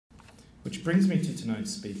Which brings me to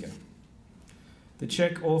tonight's speaker. The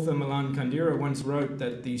Czech author Milan Kundera once wrote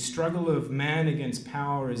that the struggle of man against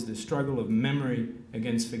power is the struggle of memory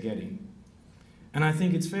against forgetting. And I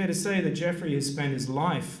think it's fair to say that Geoffrey has spent his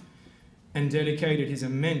life and dedicated his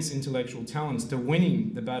immense intellectual talents to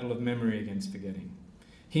winning the battle of memory against forgetting.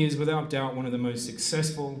 He is without doubt one of the most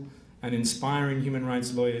successful and inspiring human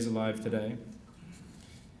rights lawyers alive today.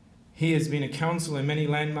 He has been a counsel in many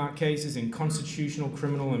landmark cases in constitutional,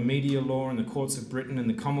 criminal and media law in the courts of Britain and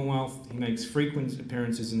the Commonwealth. He makes frequent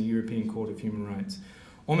appearances in the European Court of Human Rights.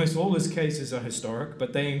 Almost all his cases are historic,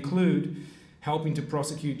 but they include helping to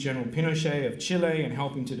prosecute General Pinochet of Chile and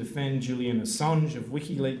helping to defend Julian Assange of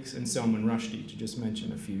WikiLeaks and Salman Rushdie, to just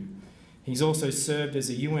mention a few. He's also served as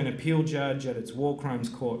a UN appeal judge at its War Crimes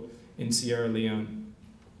Court in Sierra Leone.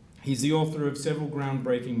 He's the author of several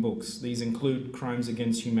groundbreaking books. These include Crimes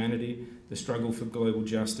Against Humanity, The Struggle for Global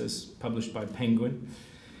Justice, published by Penguin,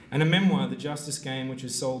 and a memoir, The Justice Game, which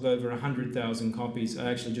has sold over 100,000 copies.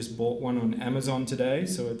 I actually just bought one on Amazon today,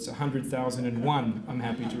 so it's 100,001, I'm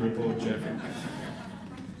happy to report, Geoffrey.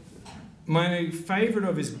 My favourite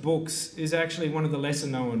of his books is actually one of the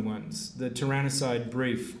lesser-known ones, The Tyrannicide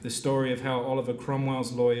Brief, the story of how Oliver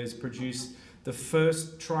Cromwell's lawyers produced the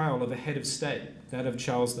first trial of a head of state, that of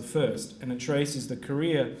Charles I, and it traces the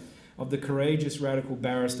career of the courageous radical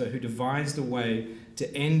barrister who devised a way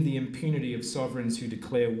to end the impunity of sovereigns who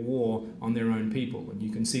declare war on their own people, and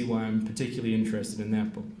you can see why I'm particularly interested in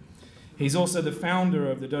that book. He's also the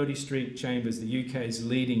founder of the Doty Street Chambers, the UK's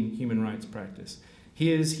leading human rights practice.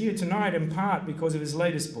 He is here tonight in part because of his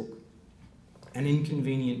latest book, An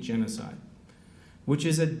Inconvenient Genocide, which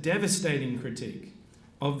is a devastating critique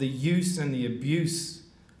of the use and the abuse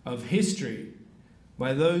of history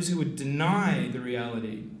by those who would deny the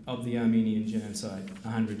reality of the Armenian Genocide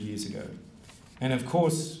 100 years ago. And of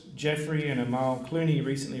course, Geoffrey and Amal Clooney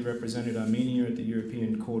recently represented Armenia at the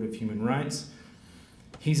European Court of Human Rights.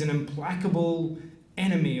 He's an implacable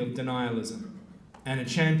enemy of denialism and a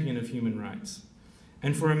champion of human rights.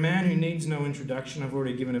 And for a man who needs no introduction, I've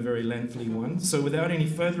already given a very lengthy one. So without any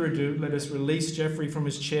further ado, let us release Geoffrey from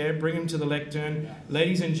his chair, bring him to the lectern.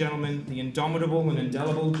 Ladies and gentlemen, the indomitable and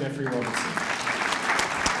indelible Geoffrey Robertson.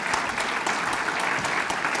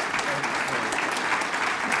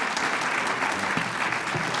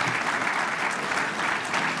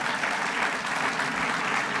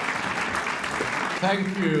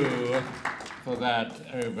 Thank you for that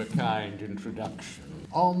overkind introduction.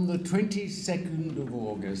 On the 22nd of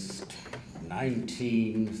August,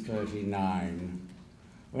 1939,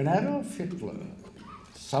 when Adolf Hitler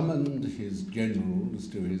summoned his generals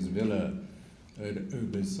to his villa at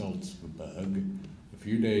Obersalzberg a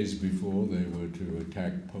few days before they were to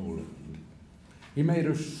attack Poland, he made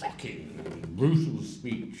a shocking and brutal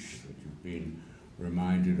speech that you've been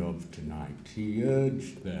reminded of tonight. He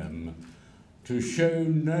urged them to show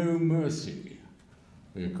no mercy,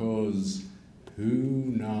 because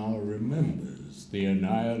who now remembers the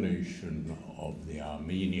annihilation of the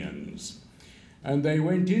Armenians? And they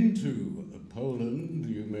went into Poland.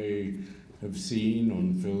 You may have seen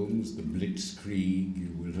on films the Blitzkrieg,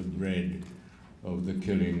 you will have read of the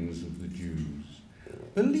killings of the Jews,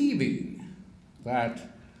 believing that,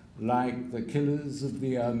 like the killers of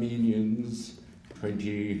the Armenians 20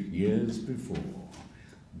 years before,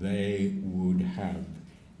 they would have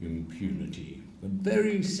impunity. The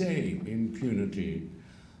very same impunity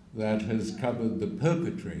that has covered the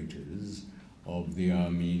perpetrators of the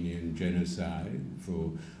Armenian Genocide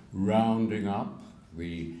for rounding up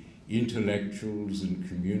the intellectuals and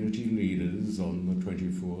community leaders on the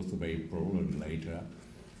 24th of April and later,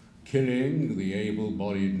 killing the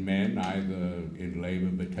able-bodied men either in labor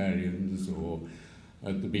battalions or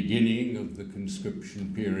at the beginning of the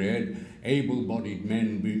conscription period, able-bodied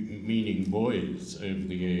men meaning boys over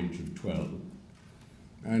the age of 12,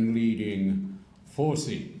 and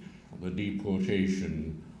forcing the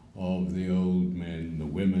deportation of the old men, the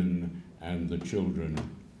women, and the children.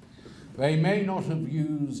 They may not have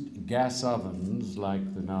used gas ovens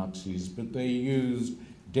like the Nazis, but they used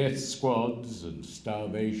death squads and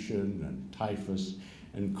starvation and typhus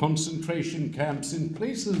and concentration camps in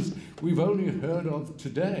places we've only heard of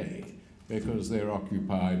today because they're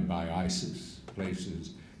occupied by ISIS,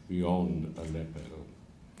 places beyond Aleppo.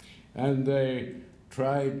 And they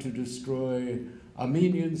tried to destroy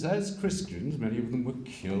Armenians as Christians. Many of them were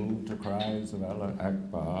killed to cries of Allah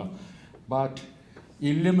Akbar, but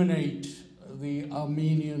eliminate the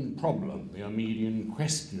Armenian problem, the Armenian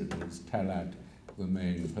question, as Talat, the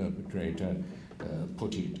main perpetrator,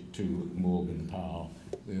 put it to Morgan Powell,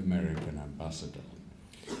 the American ambassador.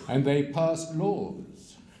 And they passed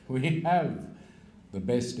laws. We have the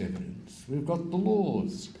best evidence. We've got the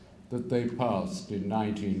laws that they passed in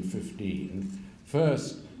 1915.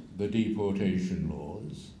 First, the deportation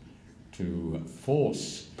laws to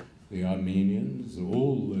force the Armenians,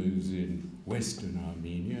 all those in western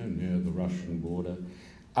Armenia near the Russian border,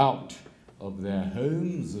 out of their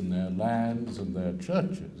homes and their lands and their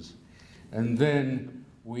churches. And then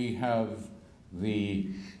we have the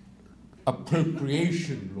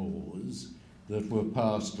appropriation laws that were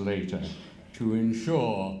passed later to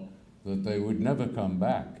ensure that they would never come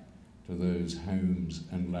back to those homes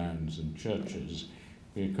and lands and churches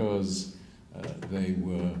because they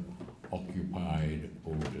were occupied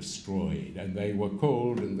or destroyed. And they were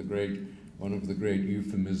called, in one of the great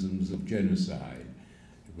euphemisms of genocide,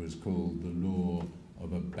 it was called the law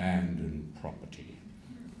of abandoned property.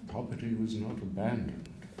 Property was not abandoned.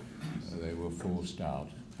 They were forced out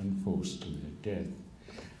and forced to their death.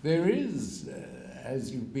 There is,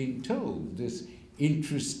 as you've been told, this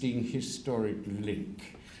interesting historic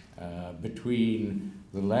link between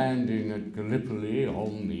the landing at Gallipoli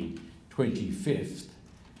on the 25th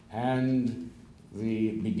and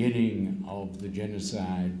the beginning of the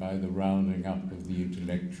genocide by the rounding up of the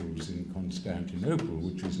intellectuals in Constantinople,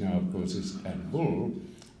 which is now, of course, Istanbul,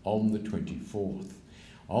 on the 24th.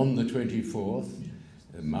 On the 24th,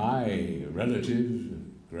 my relative,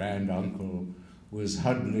 grand-uncle, was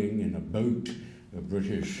huddling in a boat, a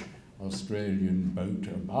British-Australian boat,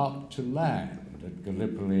 about to land at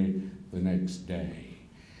Gallipoli the next day.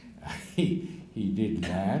 He did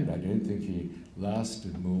land. I don't think he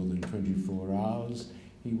lasted more than 24 hours.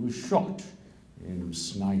 He was shot in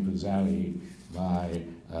Sniper's Alley by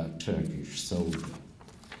a Turkish soldier.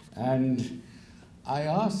 And I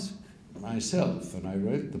asked myself, and I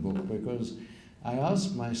wrote the book because I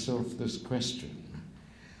asked myself this question: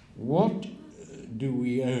 what do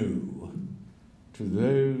we owe to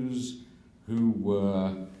those who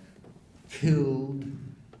were killed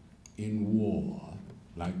in war,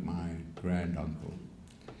 like my granduncle,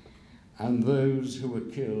 and those who were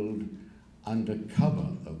killed under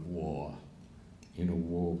cover of war in a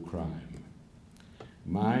war crime?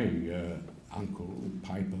 My uncle,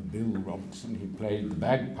 Piper Bill Robertson, he played the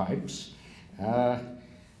bagpipes,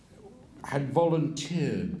 had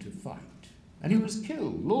volunteered to fight, and he was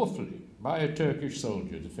killed lawfully by a Turkish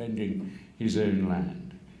soldier defending his own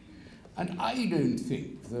land. And I don't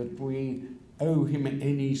think that we owe him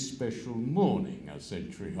any special mourning a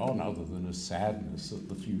century on, other than a sadness at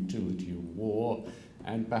the futility of war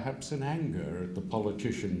and perhaps an anger at the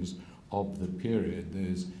politicians of the period,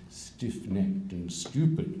 those stiff-necked and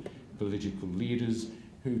stupid political leaders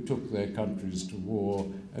who took their countries to war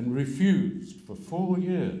and refused for 4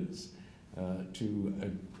 years to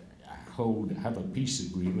have a peace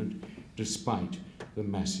agreement despite the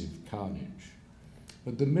massive carnage.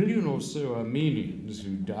 But the 1 million or so Armenians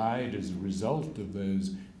who died as a result of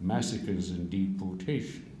those massacres and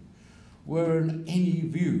deportation were in any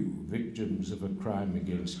view victims of a crime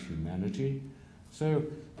against humanity. So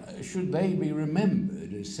should they be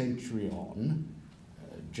remembered a century on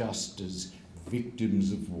just as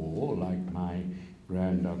victims of war, like my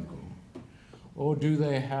granduncle? Or do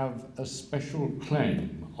they have a special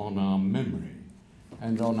claim on our memory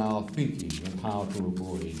and on our thinking of how to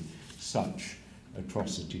avoid such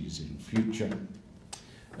atrocities in future?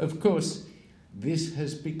 Of course, this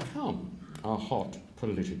has become a hot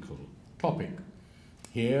political topic.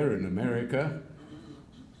 Here in America,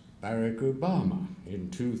 Barack Obama in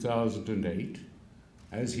 2008,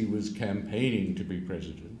 as he was campaigning to be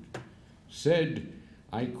president, said,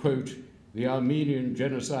 I quote, "The Armenian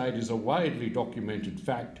genocide is a widely documented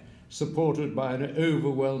fact supported by an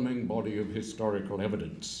overwhelming body of historical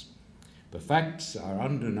evidence. The facts are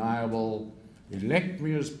undeniable. Elect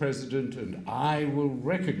me as president and I will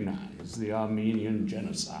recognize the Armenian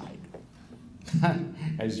genocide."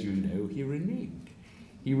 As you know, he reneged.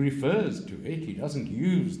 He refers to it. He doesn't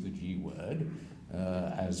use the G word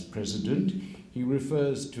as president. He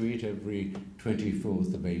refers to it every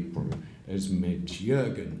 24th of April as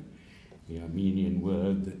Medjugorje, the Armenian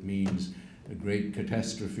word that means a great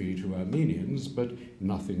catastrophe to Armenians, but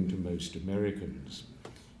nothing to most Americans.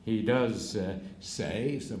 He does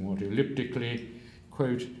say, somewhat elliptically,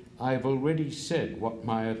 quote, "I've already said what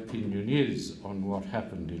my opinion is on what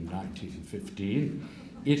happened in 1915.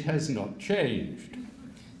 It has not changed."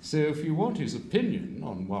 So if you want his opinion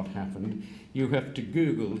on what happened, you have to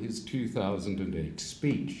Google his 2008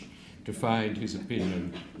 speech to find his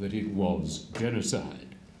opinion that it was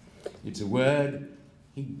genocide. It's a word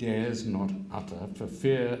he dares not utter for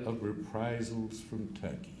fear of reprisals from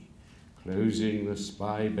Turkey, closing the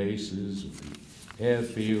spy bases of the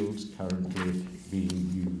airfields currently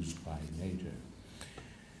being used by NATO.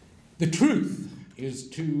 The truth is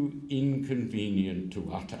too inconvenient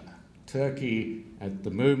to utter. Turkey at the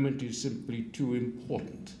moment is simply too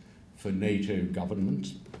important for NATO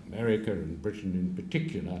governments, America and Britain in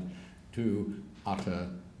particular, to utter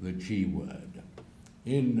the G word.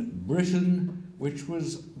 In Britain, which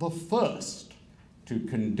was the first to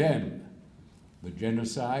condemn the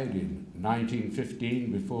genocide in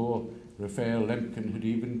 1915, before Raphael Lemkin had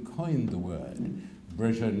even coined the word,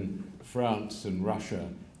 Britain, France and Russia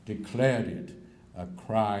declared it a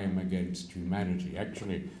crime against humanity.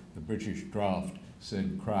 Actually, the British draft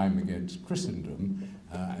said crime against Christendom,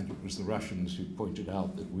 and it was the Russians who pointed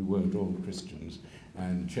out that we weren't all Christians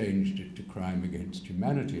and changed it to crime against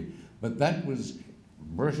humanity. But that was,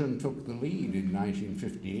 Britain took the lead in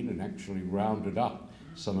 1915 and actually rounded up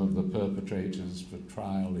some of the perpetrators for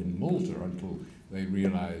trial in Malta until they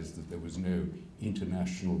realized that there was no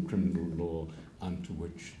international criminal law unto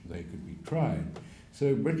which they could be tried.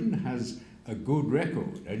 So Britain has a good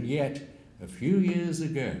record, and yet a few years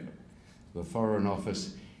ago the Foreign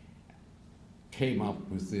Office came up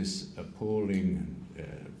with this appalling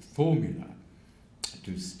formula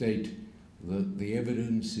to state that the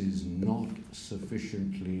evidence is not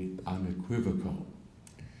sufficiently unequivocal.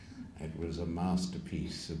 It was a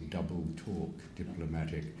masterpiece of double talk,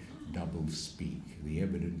 diplomatic double speak. The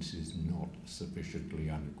evidence is not sufficiently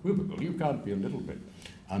unequivocal. You can't be a little bit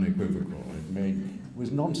unequivocal. It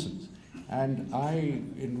was nonsense. And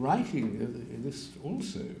in writing, this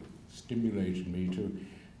also stimulated me to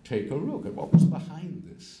take a look at what was behind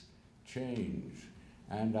this change.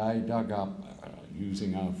 And I dug up,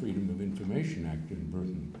 using our Freedom of Information Act in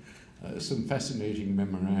Britain, some fascinating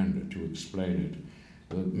memoranda to explain it.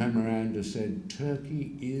 The memoranda said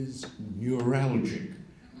Turkey is neuralgic,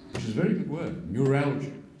 which is a very good word,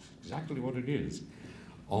 neuralgic, exactly what it is,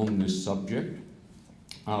 on this subject.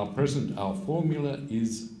 Our formula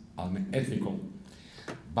is unethical.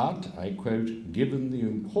 But, I quote, given the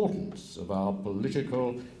importance of our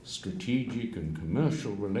political, strategic and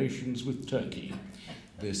commercial relations with Turkey,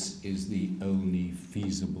 this is the only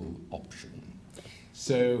feasible option.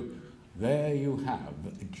 So there you have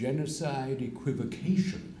genocide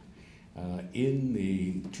equivocation in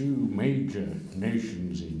the two major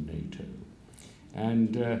nations in NATO.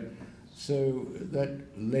 And so that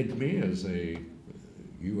led me, as a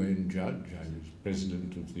UN judge, I was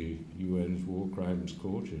president of the UN's War Crimes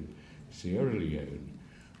Court in Sierra Leone,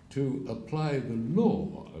 to apply the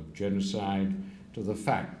law of genocide to the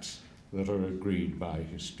facts that are agreed by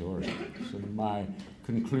historians. And my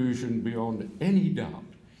conclusion beyond any doubt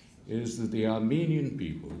is that the Armenian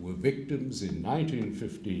people were victims in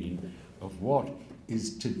 1915 of what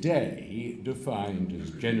is today defined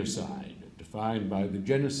as genocide, defined by the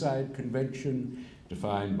Genocide Convention,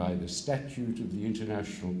 defined by the statute of the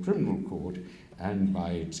International Criminal Court, and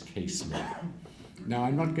by its case law. Now,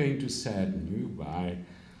 I'm not going to sadden you by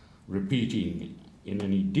repeating in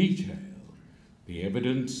any detail the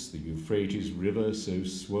evidence, the Euphrates River so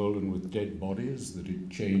swollen with dead bodies that it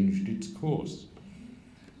changed its course,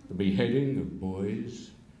 the beheading of boys,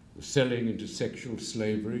 the selling into sexual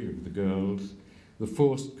slavery of the girls, the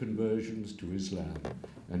forced conversions to Islam,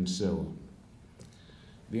 and so on.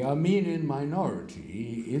 The Armenian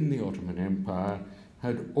minority in the Ottoman Empire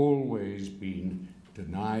had always been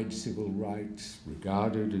denied civil rights,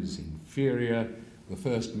 regarded as inferior. The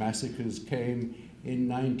first massacres came in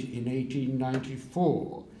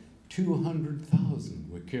 1894. 200,000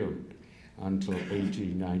 were killed until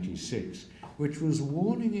 1896, which was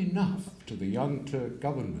warning enough to the Young Turk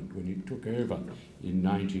government when it took over in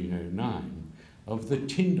 1909 of the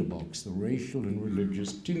tinderbox, the racial and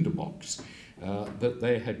religious tinderbox, that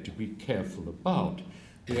they had to be careful about.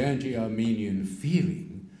 The anti-Armenian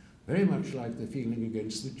feeling, very much like the feeling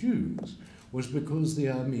against the Jews, was because the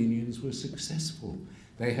Armenians were successful.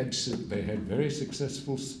 They had very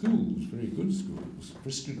successful schools, very good schools,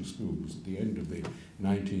 Christian schools at the end of the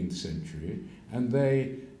 19th century, and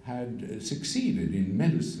they had succeeded in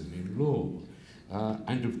medicine, in law,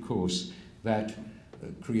 and of course that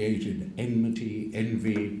created enmity,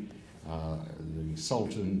 envy. The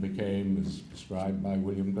Sultan became, as described by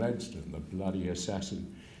William Gladstone, the bloody assassin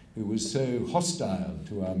who was so hostile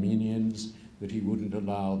to Armenians that he wouldn't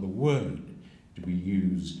allow the word to be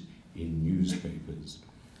used in newspapers.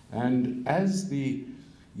 And as the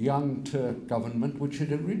Young Turk government, which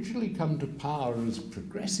had originally come to power as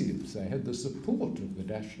progressives, they had the support of the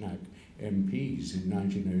Dashnak MPs in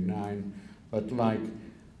 1909, but like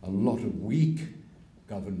a lot of weak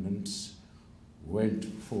governments, went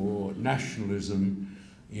for nationalism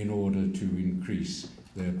in order to increase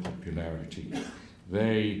their popularity.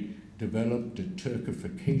 They developed a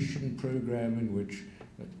Turkification program in which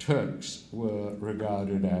Turks were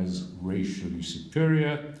regarded as racially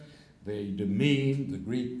superior. They demeaned the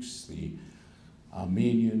Greeks, the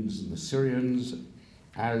Armenians, and the Syrians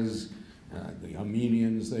as the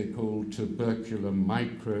Armenians they called tubercular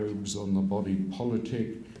microbes on the body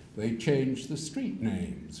politic. They changed the street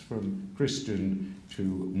names from Christian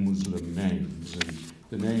to Muslim names, and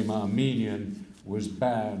the name Armenian was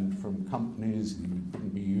banned from companies. It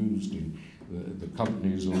couldn't be used in the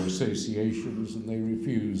companies or associations, and they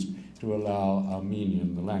refused to allow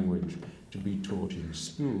Armenian, the language, to be taught in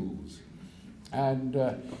schools. And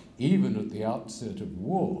even at the outset of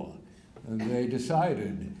war, they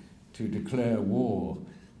decided to declare war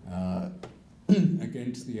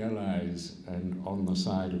against the Allies and on the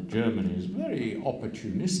side of Germany, very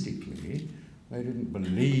opportunistically. They didn't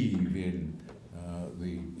believe in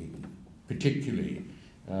particularly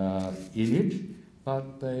in it,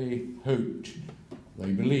 but they hoped,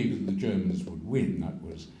 they believed that the Germans would win. That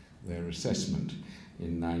was their assessment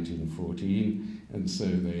in 1914, and so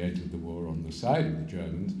they entered the war on the side of the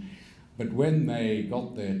Germans. But when they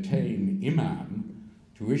got their tame imam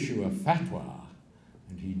to issue a fatwa,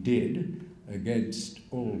 and he did, against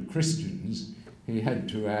all Christians, he had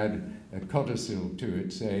to add a codicil to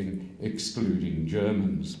it saying, excluding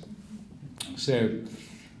Germans. So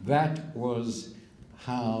that was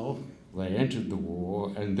how they entered the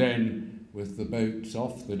war, and then with the boats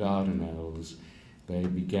off the Dardanelles, they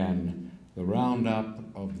began the roundup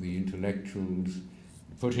of the intellectuals,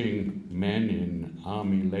 putting men in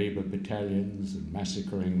army labor battalions and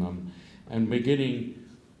massacring them, and beginning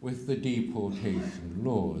with the deportation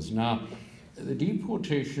laws. Now, the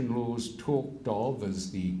deportation laws talked of,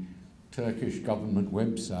 as the Turkish government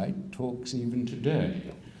website talks even today,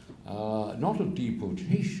 not of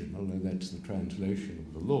deportation, although that's the translation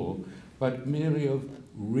of the law, but merely of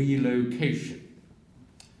relocation.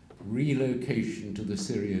 Relocation to the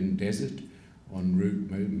Syrian desert en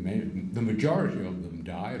route. The majority of them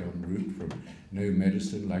died en route from no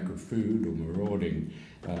medicine, lack of food, or marauding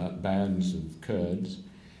bands of Kurds,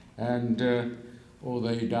 and or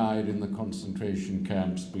they died in the concentration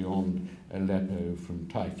camps beyond Aleppo from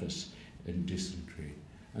typhus and dysentery.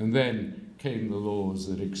 And then came the laws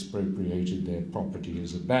that expropriated their property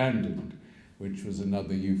as abandoned, which was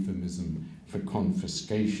another euphemism for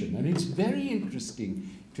confiscation. And it's very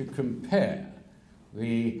interesting to compare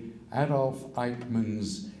the Adolf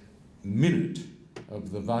Eichmann's minute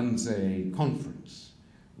of the Wannsee Conference,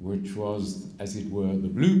 which was, as it were, the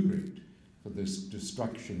blueprint for this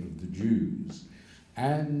destruction of the Jews,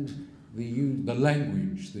 and the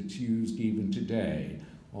language that's used even today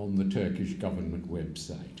on the Turkish government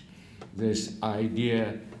website. This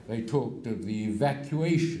idea, they talked of the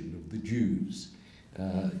evacuation of the Jews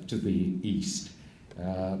to the east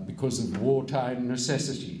because of wartime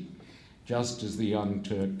necessity, just as the Young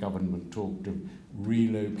Turk government talked of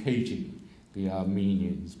relocating the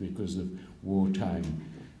Armenians because of wartime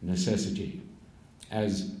necessity.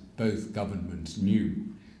 As both governments knew,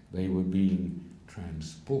 they were being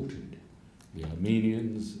transported. The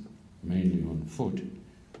Armenians, mainly on foot,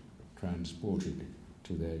 transported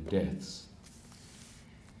to their deaths.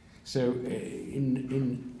 So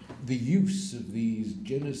in the use of these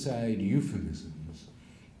genocide euphemisms,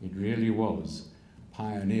 it really was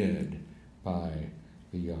pioneered by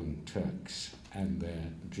the Young Turks and their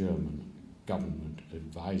German government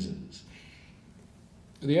advisors.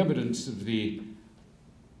 The evidence of the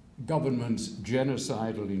government's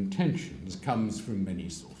genocidal intentions comes from many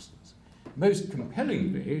sources. Most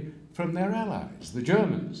compellingly from their allies, the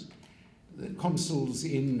Germans. The consuls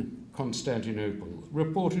in Constantinople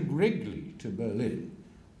reported regularly to Berlin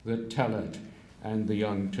that Talat and the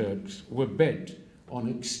Young Turks were bent on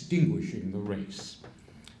extinguishing the race.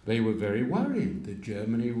 They were very worried that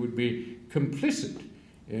Germany would be complicit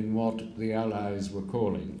in what the Allies were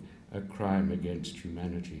calling a crime against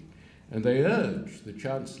humanity. And they urged the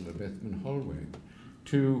Chancellor, Bethmann Hollweg,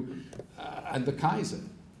 and the Kaiser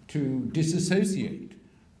to disassociate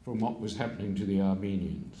from what was happening to the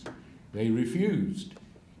Armenians. They refused.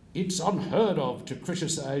 It's unheard of to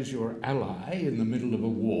criticize your ally in the middle of a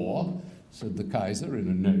war, said the Kaiser in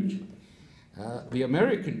a note. The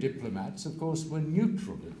American diplomats, of course, were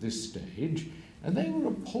neutral at this stage, and they were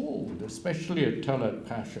appalled, especially at Talat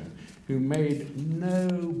Pasha, who made no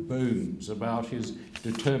bones about his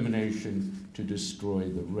determination to destroy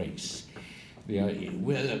the race.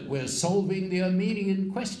 We're solving the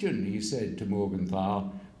Armenian question, he said to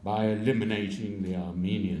Morgenthau, by eliminating the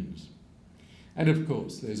Armenians. And of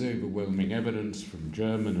course, there's overwhelming evidence from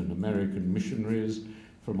German and American missionaries,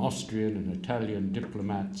 from Austrian and Italian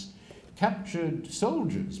diplomats, captured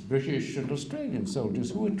soldiers, British and Australian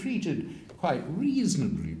soldiers, who were treated quite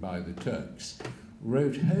reasonably by the Turks,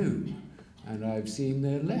 wrote home. And I've seen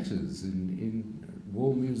their letters in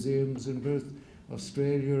war museums in both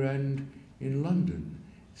Australia and in London,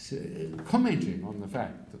 commenting on the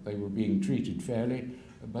fact that they were being treated fairly,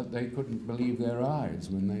 but they couldn't believe their eyes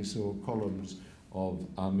when they saw columns of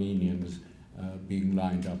Armenians being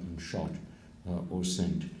lined up and shot or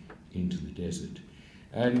sent into the desert.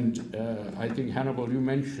 And I think, Hannibal, you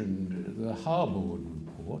mentioned the Harbord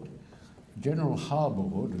report. General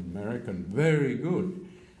Harbord, an American, very good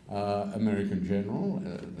American general,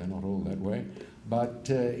 they're not all that way, but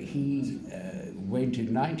he went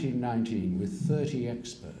in 1919 with 30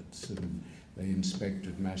 experts, and they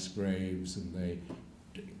inspected mass graves and they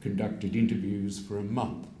conducted interviews for a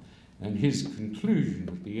month. And his conclusion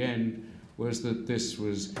at the end was that this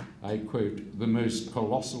was, I quote, the most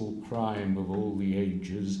colossal crime of all the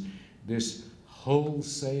ages, this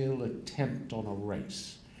wholesale attempt on a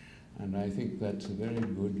race. And I think that's a very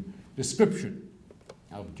good description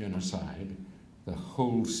of genocide, the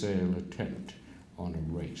wholesale attempt on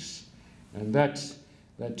a race. And that's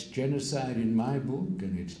genocide in my book,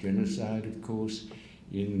 and it's genocide, of course,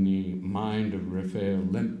 in the mind of Raphael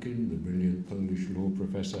Lemkin, the brilliant Polish law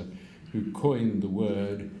professor who coined the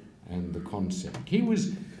word and the concept. He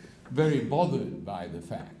was very bothered by the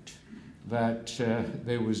fact that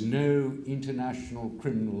there was no international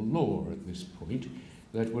criminal law at this point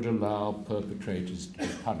that would allow perpetrators to be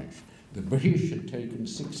punished. The British had taken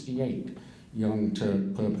 68 young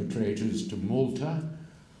Turk perpetrators to Malta.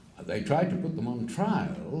 They tried to put them on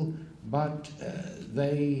trial, but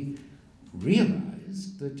they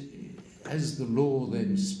realized that as the law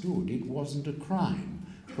then stood, it wasn't a crime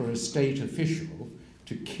for a state official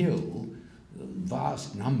to kill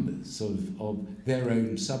vast numbers of their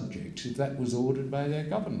own subjects if that was ordered by their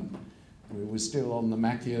government. We were still on the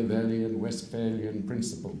Machiavellian Westphalian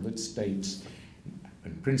principle that states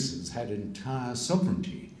and princes had entire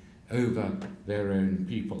sovereignty over their own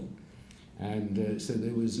people. And so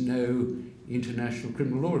there was no international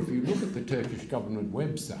criminal law. If you look at the Turkish government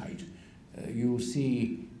website, you'll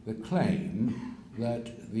see the claim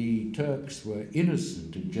that the Turks were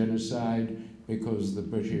innocent of genocide because the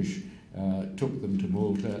British took them to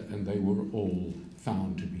Malta and they were all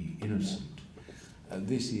found to be innocent.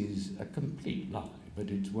 This is a complete lie, but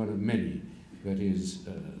it's one of many that is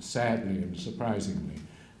sadly and surprisingly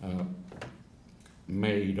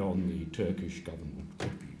made on the Turkish government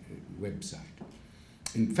website.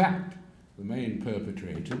 In fact, the main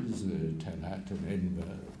perpetrators, Talat and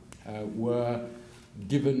Enver, were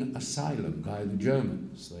given asylum by the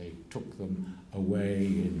Germans. They took them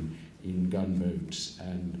away in gunboats,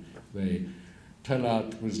 and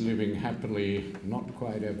Talat was living happily, not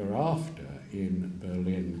quite ever after, in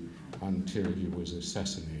Berlin until he was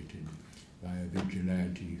assassinated by a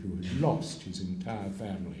vigilante who had lost his entire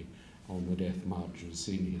family on the death march and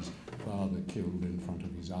seen his father killed in front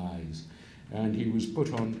of his eyes. And he was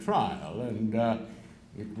put on trial, and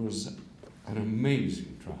it was an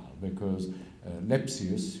amazing trial because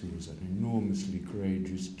Lepsius, who was an enormously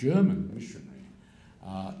courageous German missionary,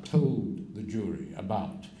 told the jury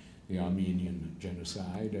about the Armenian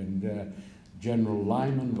genocide, and General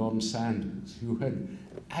Lyman von Sanders, who had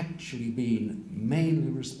actually been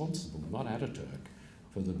mainly responsible, not Ataturk,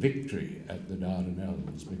 for the victory at the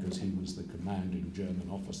Dardanelles, because he was the commanding German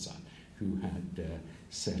officer who had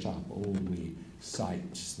set up all the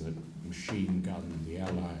sites that machine gunned the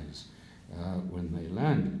Allies when they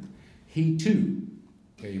landed. He too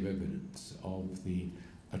gave evidence of the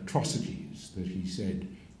atrocities that he said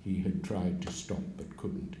he had tried to stop but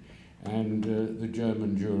couldn't. And the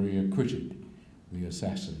German jury acquitted the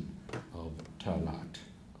assassin of Talat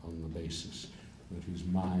on the basis that his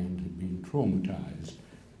mind had been traumatized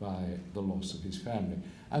by the loss of his family.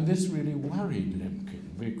 And this really worried Lemkin,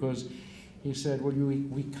 because he said, well,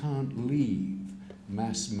 we can't leave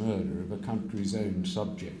mass murder of a country's own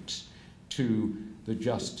subjects to the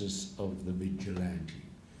justice of the vigilante.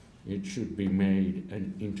 It should be made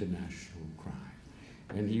an international crime.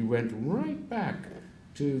 And he went right back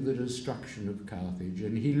to the destruction of Carthage,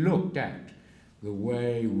 and he looked at the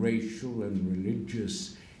way racial and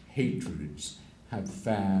religious hatreds have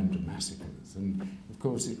fanned massacres. And of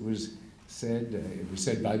course it was said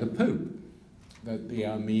by the Pope that the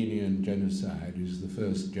Armenian genocide is the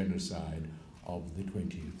first genocide of the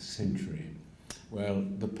 20th century. Well,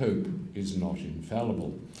 the Pope is not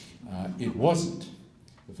infallible. It wasn't.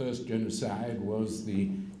 The first genocide was the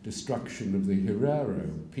destruction of the Herero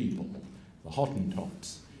people, the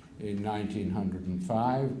Hottentots, in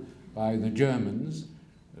 1905 by the Germans,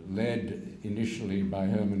 led initially by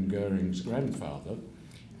Hermann Goering's grandfather.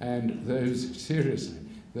 And those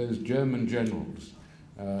those German generals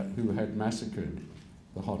who had massacred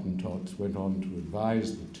the Hottentots went on to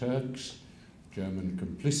advise the Turks. German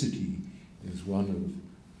complicity is one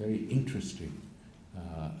of very interesting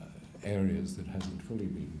areas that hasn't fully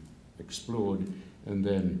been explored, and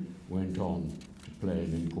then went on to play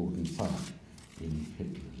an important part in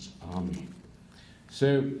Hitler's army.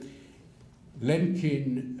 So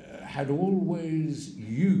Lemkin had always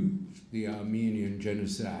used the Armenian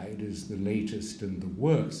genocide as the latest and the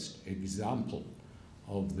worst example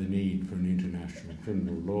of the need for an international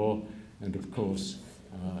criminal law, and of course,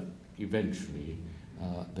 eventually,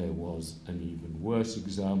 there was an even worse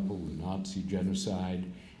example, the Nazi genocide,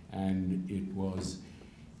 and it was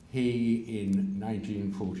he in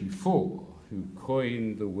 1944 who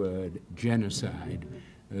coined the word genocide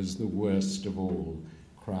as the worst of all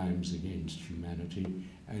crimes against humanity,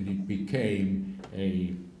 and it became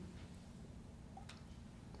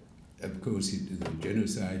of course, the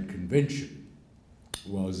Genocide Convention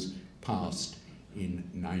was passed in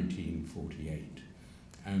 1948,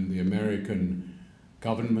 and the American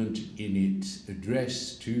government, in its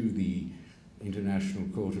address to the International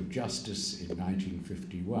Court of Justice in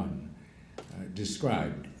 1951,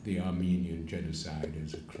 described the Armenian genocide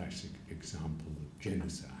as a classic example of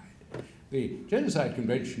genocide. The Genocide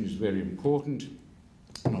Convention is very important,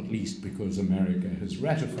 not least because America has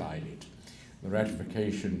ratified it. The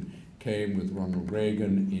ratification came with Ronald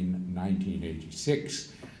Reagan in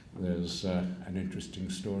 1986. There's an interesting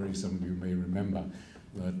story, some of you may remember,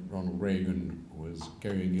 that Ronald Reagan was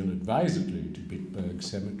going ill-advisedly to Bitburg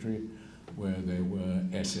Cemetery, where there were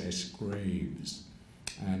SS graves.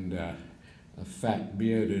 And a fat,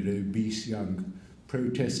 bearded, obese young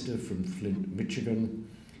protester from Flint, Michigan,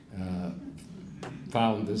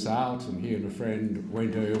 found this out, and he and a friend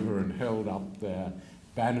went over and held up their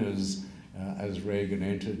banners as Reagan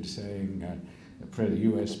entered, saying, the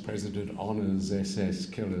US President honors SS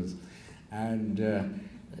killers. And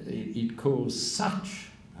it caused such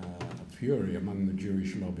fury among the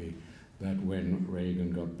Jewish lobby that when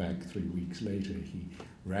Reagan got back 3 weeks later, he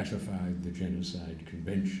ratified the Genocide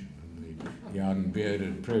Convention. And the young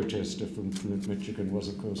bearded protester from Flint, Michigan was,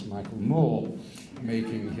 of course, Michael Moore,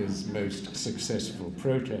 making his most successful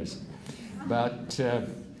protest. But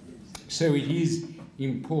so it is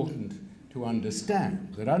important to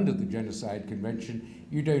understand that under the Genocide Convention,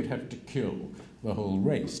 you don't have to kill the whole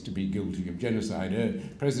race to be guilty of genocide.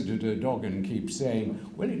 President Erdogan keeps saying,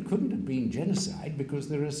 well, it couldn't have been genocide because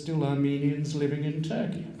there are still Armenians living in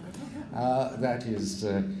Turkey. That is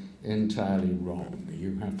entirely wrong.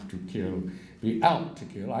 You have to be out to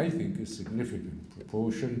kill, I think, a significant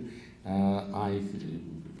proportion.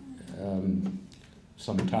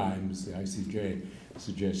 Sometimes the ICJ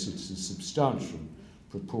suggests it's a substantial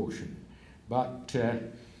proportion. But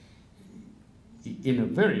in a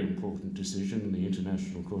very important decision, the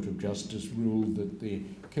International Court of Justice ruled that the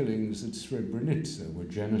killings at Srebrenica were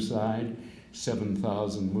genocide.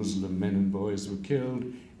 7,000 Muslim men and boys were killed,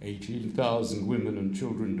 18,000 women and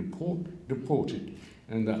children deported,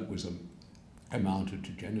 and that was amounted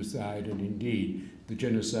to genocide. And indeed, the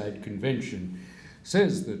Genocide Convention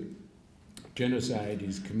says that genocide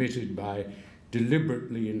is committed by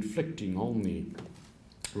deliberately inflicting on the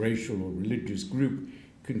racial or religious group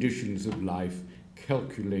conditions of life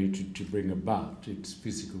calculated to bring about its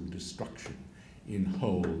physical destruction in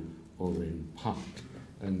whole or in part.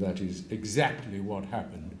 And that is exactly what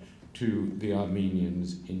happened to the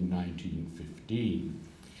Armenians in 1915.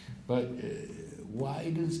 But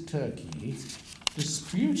why does Turkey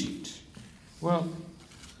dispute it? Well,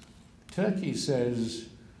 Turkey says,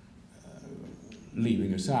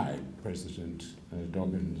 leaving aside President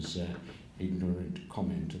Erdogan's ignorant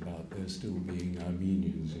comment about there still being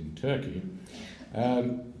Armenians in Turkey,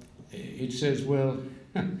 it says, well,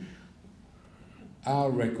 our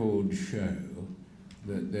records show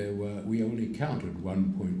that we only counted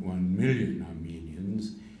 1.1 million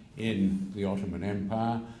Armenians in the Ottoman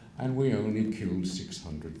Empire, and we only killed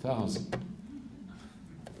 600,000.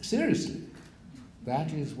 Seriously,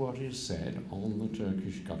 that is what is said on the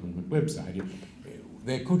Turkish government website.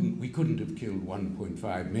 We couldn't have killed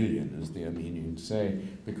 1.5 million, as the Armenians say,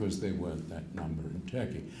 because there weren't that number in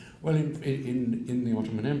Turkey. Well, in the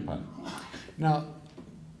Ottoman Empire. Now,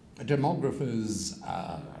 demographers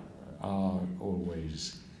are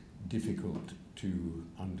always difficult to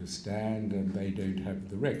understand, and they don't have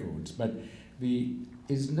the records. But there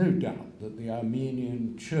is no doubt that the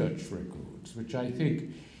Armenian church records, which I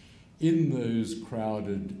think in those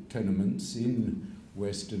crowded tenements in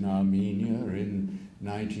Western Armenia in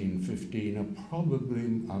 1915 are probably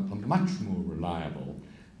much more reliable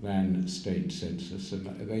than state census, and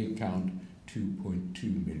they count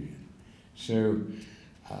 2.2 million. So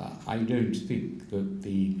I don't think that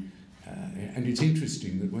and it's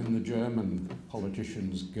interesting that when the German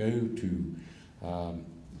politicians go to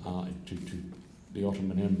the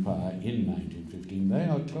Ottoman Empire in 1915, they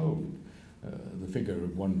are told the figure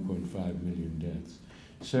of 1.5 million deaths.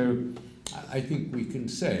 So I think we can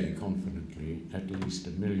say confidently at least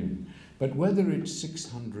 1 million. But whether it's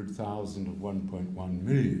 600,000 of 1.1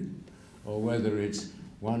 million, or whether it's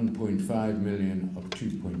 1.5 million of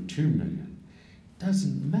 2.2 million,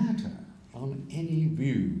 doesn't matter on any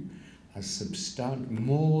view.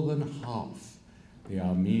 More than half the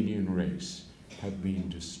Armenian race have been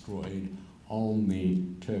destroyed on the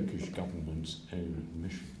Turkish government's own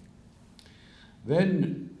mission.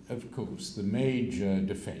 Then, of course, the major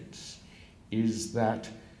defense is that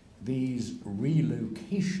these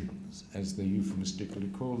relocations, as they euphemistically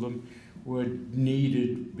call them, were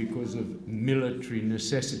needed because of military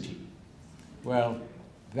necessity. Well,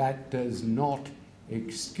 that does not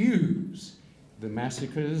excuse the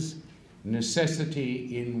massacres.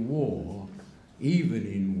 Necessity in war, even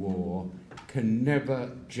in war, can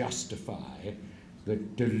never justify the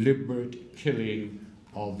deliberate killing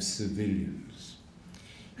of civilians.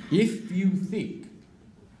 If you think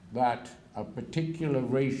that a particular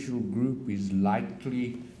racial group is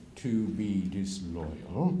likely to be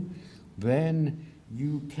disloyal, then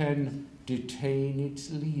you can detain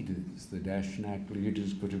its leaders. The Dashnak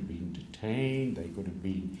leaders could have been detained, they could have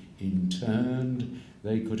been interned,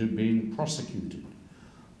 they could have been prosecuted.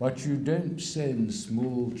 But you don't send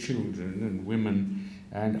small children and women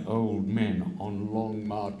and old men on long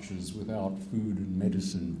marches without food and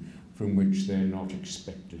medicine from which they're not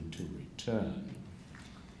expected to return.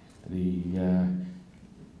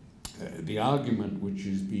 The argument which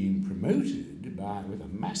is being promoted with a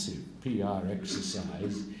massive PR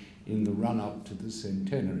exercise in the run-up to the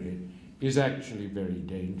centenary is actually very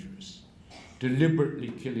dangerous. Deliberately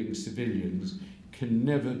killing civilians can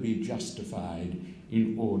never be justified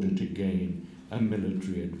in order to gain a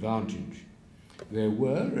military advantage. There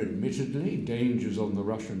were, admittedly, dangers on the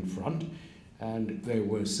Russian front, and there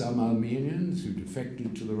were some Armenians who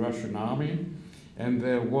defected to the Russian army, and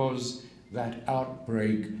there was that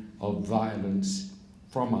outbreak of violence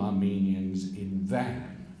from Armenians in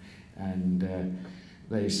Van, and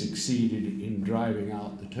they succeeded in driving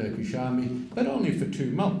out the Turkish army, but only for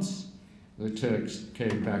 2 months. The Turks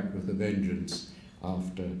came back with a vengeance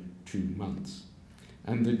after 2 months.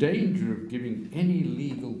 And the danger of giving any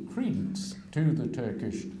legal credence to the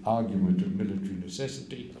Turkish argument of military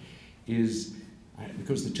necessity is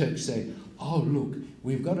because the Turks say, oh, look,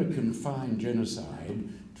 we've got to confine genocide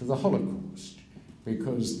to the Holocaust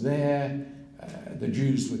because there the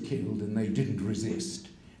Jews were killed and they didn't resist.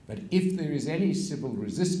 But if there is any civil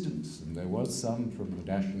resistance, and there was some from the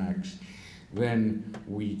Dashnaks, then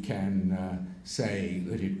we can say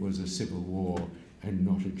that it was a civil war and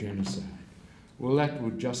not a genocide. Well, that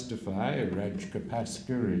would justify Rajapaksa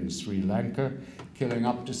in Sri Lanka killing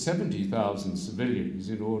up to 70,000 civilians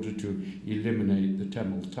in order to eliminate the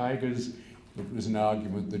Tamil Tigers. It was an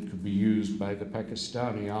argument that could be used by the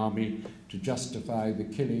Pakistani army to justify the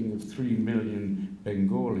killing of 3 million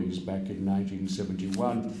Bengalis back in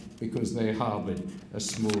 1971 because they harbored a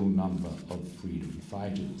small number of freedom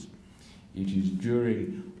fighters. It is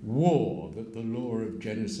during war that the law of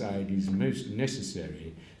genocide is most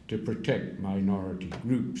necessary to protect minority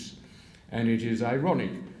groups. And it is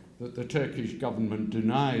ironic that the Turkish government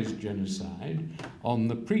denies genocide on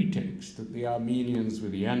the pretext that the Armenians were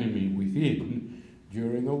the enemy within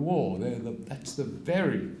during a war. That's the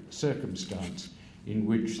very circumstance in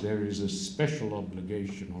which there is a special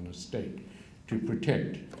obligation on a state to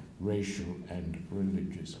protect racial and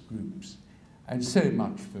religious groups. And so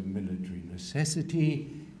much for military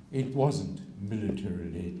necessity. It wasn't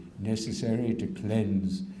militarily necessary to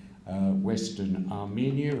cleanse Western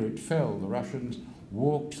Armenia. It fell. The Russians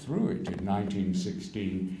walked through it in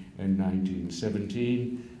 1916 and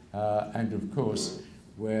 1917. And of course,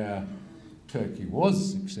 where Turkey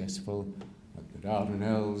was successful, at the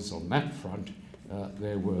Dardanelles on that front,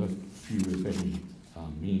 there were few, if any,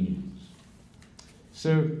 Armenians.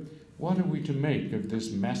 So what are we to make of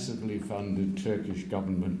this massively funded Turkish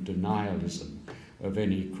government denialism of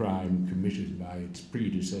any crime committed by its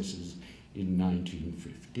predecessors in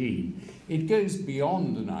 1915? It goes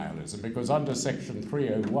beyond denialism because under Section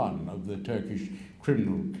 301 of the Turkish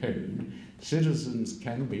Criminal Code, citizens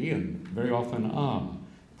can be, and very often are,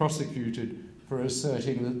 prosecuted for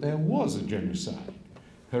asserting that there was a genocide.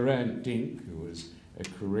 Hrant Dink, who was a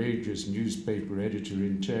courageous newspaper editor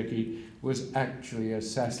in Turkey, was actually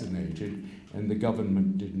assassinated, and the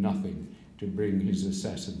government did nothing to bring his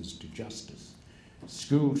assassins to justice.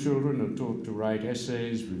 School children are taught to write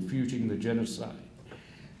essays refuting the genocide.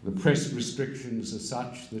 The press restrictions are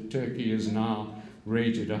such that Turkey is now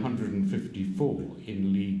rated 154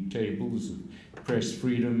 in league tables of press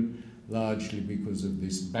freedom, largely because of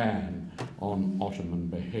this ban on Ottoman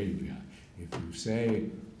behavior. If you say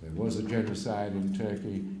there was a genocide in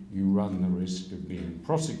Turkey, you run the risk of being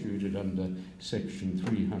prosecuted under Section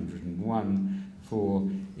 301 for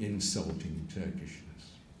insulting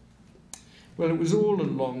Turkishness. Well, it was all a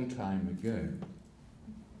long time ago,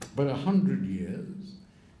 but 100 years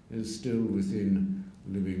is still within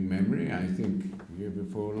living memory. I think the year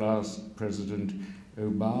before last, President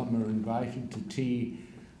Obama invited to tea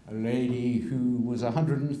a lady who was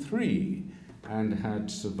 103 and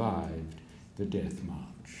had survived the death march.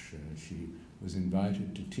 She was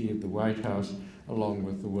invited to tea at the White House along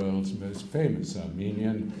with the world's most famous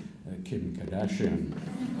Armenian, Kim Kardashian.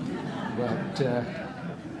 But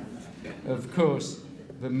of course,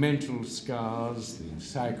 the mental scars, the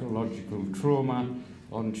psychological trauma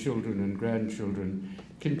on children and grandchildren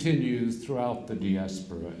continues throughout the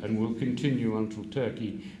diaspora and will continue until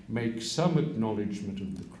Turkey makes some acknowledgement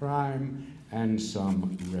of the crime and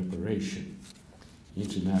some reparation.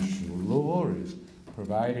 International law is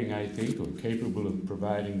providing, I think, or capable of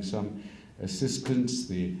providing some assistance.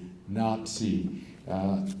 The Nazi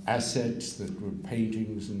assets that were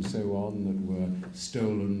paintings and so on that were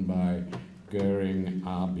stolen by Goering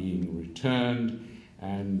are being returned,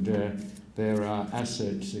 and there are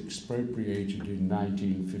assets expropriated in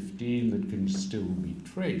 1915 that can still be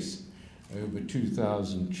traced. Over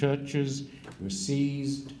 2,000 churches were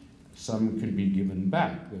seized. Some can be given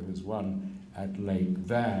back. There was one at Lake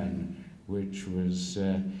Van which was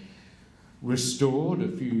restored a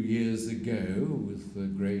few years ago with a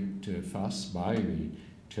great fuss by the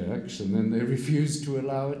Turks, and then they refused to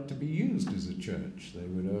allow it to be used as a church. They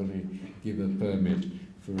would only give a permit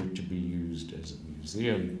for it to be used as a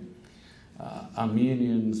museum.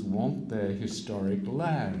 Armenians want their historic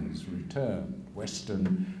lands returned,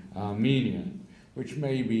 Western Armenia, which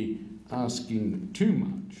may be asking too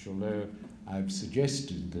much, although I've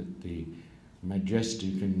suggested that the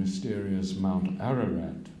majestic and mysterious Mount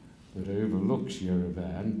Ararat that overlooks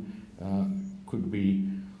Yerevan could be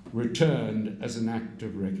returned as an act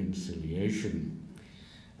of reconciliation.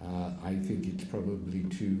 I think it's probably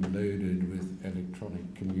too loaded with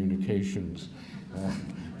electronic communications,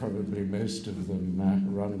 probably most of them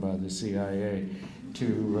run by the CIA,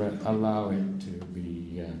 to allow it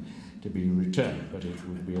to be returned, but it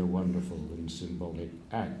would be a wonderful and symbolic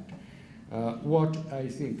act. What I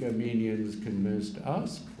think Armenians can most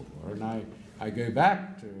ask for, and I go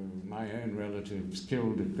back to my own relatives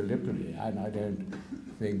killed at Gallipoli, and I don't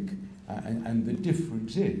think, and the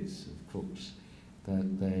difference is, of course,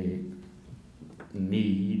 that they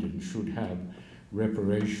need and should have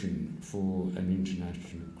reparation for an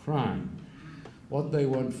international crime. What they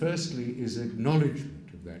want, firstly, is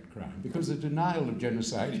acknowledgement of that crime, because the denial of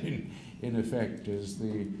genocide, in effect, is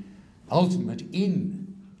the ultimate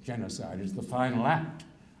in genocide, is the final act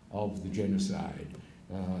of the genocide,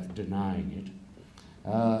 denying it.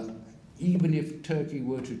 Even if Turkey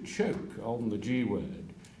were to choke on the G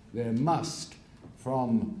word, there must,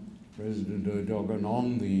 from President Erdogan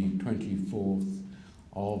on the 24th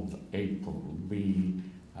of April, be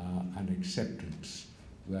an acceptance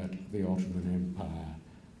that the Ottoman Empire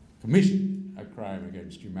committed a crime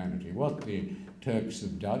against humanity. What the Turks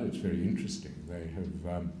have done, it's very interesting. They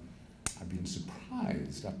have, I've been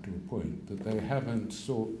surprised up to a point that they haven't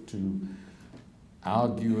sought to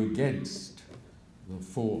argue against the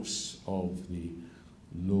force of the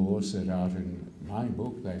law set out in my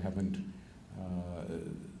book. They haven't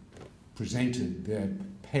presented their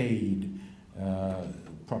paid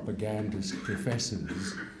propagandist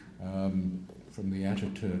professors from the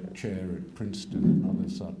Ataturk chair at Princeton and other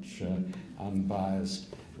such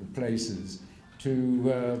unbiased places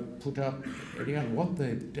to put up any other. What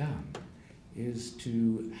they've done is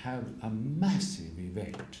to have a massive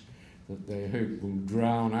event that they hope will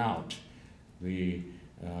drown out the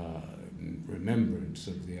remembrance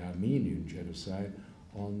of the Armenian genocide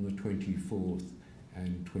on the 24th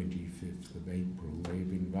and 25th of April.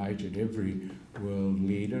 They've invited every world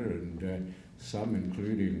leader, and some,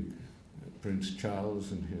 including Prince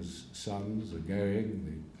Charles and his sons, are going,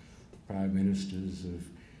 the prime ministers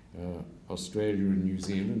of Australia and New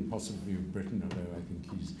Zealand, possibly of Britain, although I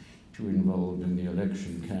think he's too involved in the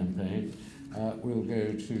election campaign, will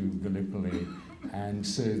go to Gallipoli, and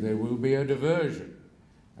so there will be a diversion,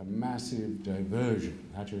 a massive diversion.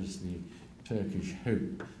 That is the Turkish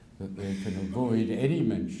hope, that they can avoid any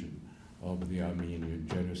mention of the Armenian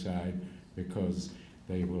genocide, because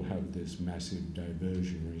they will have this massive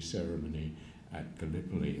diversionary ceremony at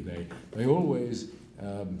Gallipoli. They always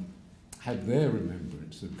had their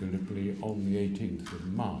remembrance of Gallipoli on the 18th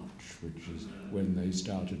of March, which is when they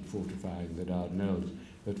started fortifying the Dardanelles.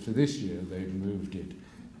 But for this year, they've moved it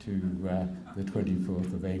to the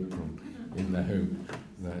 24th of April in the hope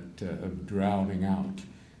that of drowning out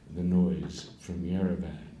the noise from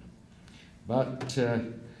Yerevan. But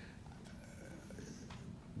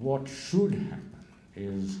what should happen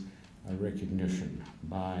is a recognition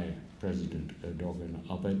by President Erdogan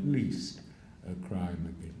of at least a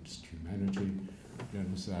crime against humanity,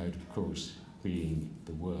 genocide, of course, being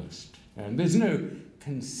the worst. And there's no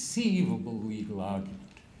conceivable legal argument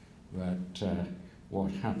that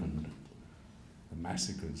what happened, the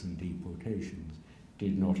massacres and deportations,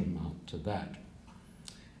 did not amount to that.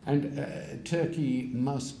 And Turkey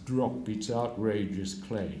must drop its outrageous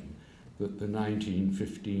claim that the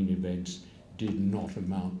 1915 events did not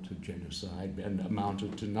amount to genocide and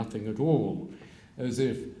amounted to nothing at all, as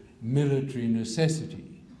if military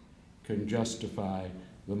necessity can justify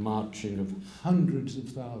the marching of hundreds of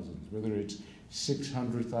thousands, whether it's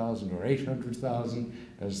 600,000 or 800,000,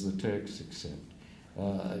 as the Turks accept,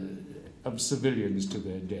 of civilians to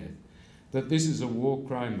their death. That this is a war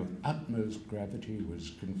crime of utmost gravity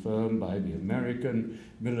was confirmed by the American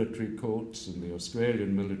military courts and the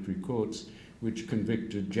Australian military courts, which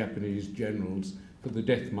convicted Japanese generals for the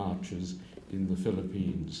death marches in the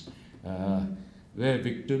Philippines. Their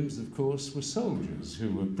victims, of course, were soldiers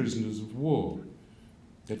who were prisoners of war.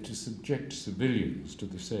 That to subject civilians to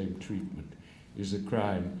the same treatment is a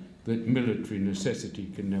crime that military necessity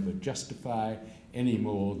can never justify, any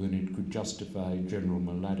more than it could justify General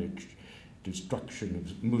Mladic's destruction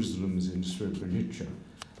of Muslims in Srebrenica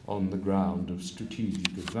on the ground of strategic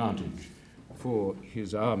advantage for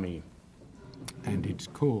his army and its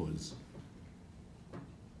cause.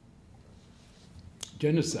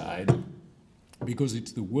 Genocide, because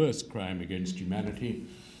it's the worst crime against humanity,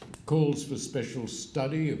 calls for special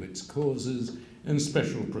study of its causes and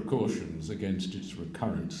special precautions against its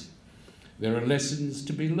recurrence. There are lessons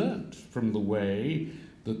to be learnt from the way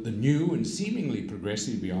that the new and seemingly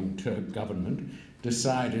progressive Young Turk government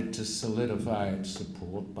decided to solidify its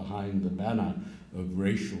support behind the banner of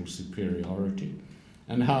racial superiority,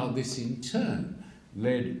 and how this in turn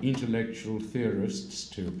led intellectual theorists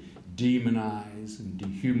to demonize and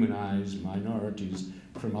dehumanize minorities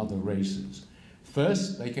from other races.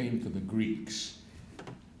 First, they came for the Greeks,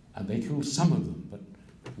 and they killed some of them, but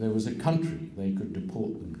there was a country they could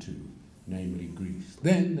deport them to, namely Greece.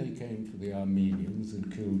 Then they came for the Armenians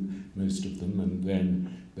and killed most of them, and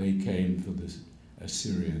then they came for the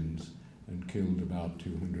Assyrians and killed about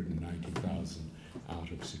 290,000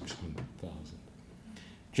 out of 600,000.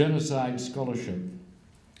 Genocide scholarship,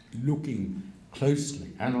 looking closely,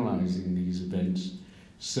 analysing these events,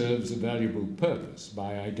 serves a valuable purpose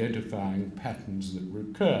by identifying patterns that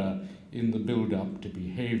recur in the build-up to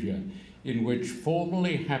behaviour in which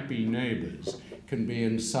formerly happy neighbours can be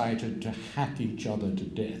incited to hack each other to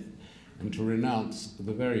death and to renounce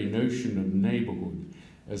the very notion of neighbourhood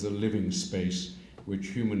as a living space which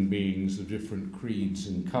human beings of different creeds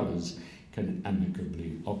and colours can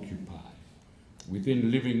amicably occupy.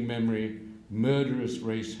 Within living memory, murderous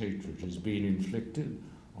race hatred has been inflicted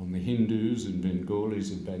on the Hindus and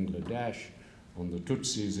Bengalis of Bangladesh, on the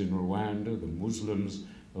Tutsis in Rwanda, the Muslims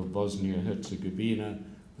of Bosnia-Herzegovina,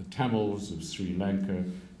 the Tamils of Sri Lanka,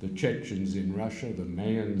 the Chechens in Russia, the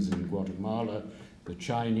Mayans in Guatemala, the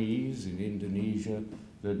Chinese in Indonesia,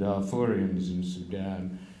 the Darfurians in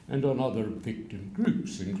Sudan, and on other victim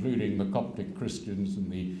groups, including the Coptic Christians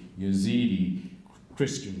and the Yazidi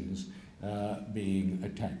Christians being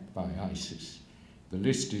attacked by ISIS. The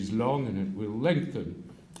list is long and it will lengthen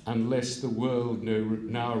unless the world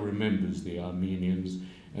now remembers the Armenians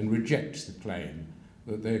and rejects the claim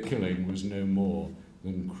that their killing was no more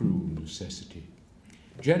than cruel necessity.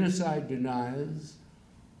 Genocide deniers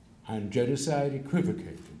and genocide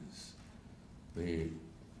equivocators, the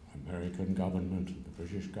American government and the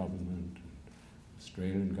British government and the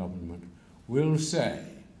Australian government, will say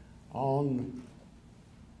on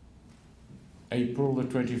April the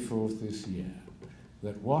 24th this year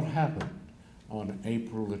that what happened on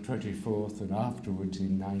April the 24th and afterwards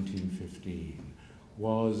in 1915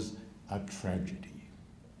 was a tragedy.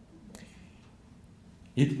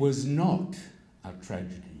 It was not a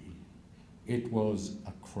tragedy, it was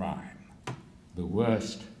a crime, the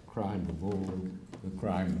worst crime of all, the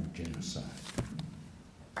crime of genocide.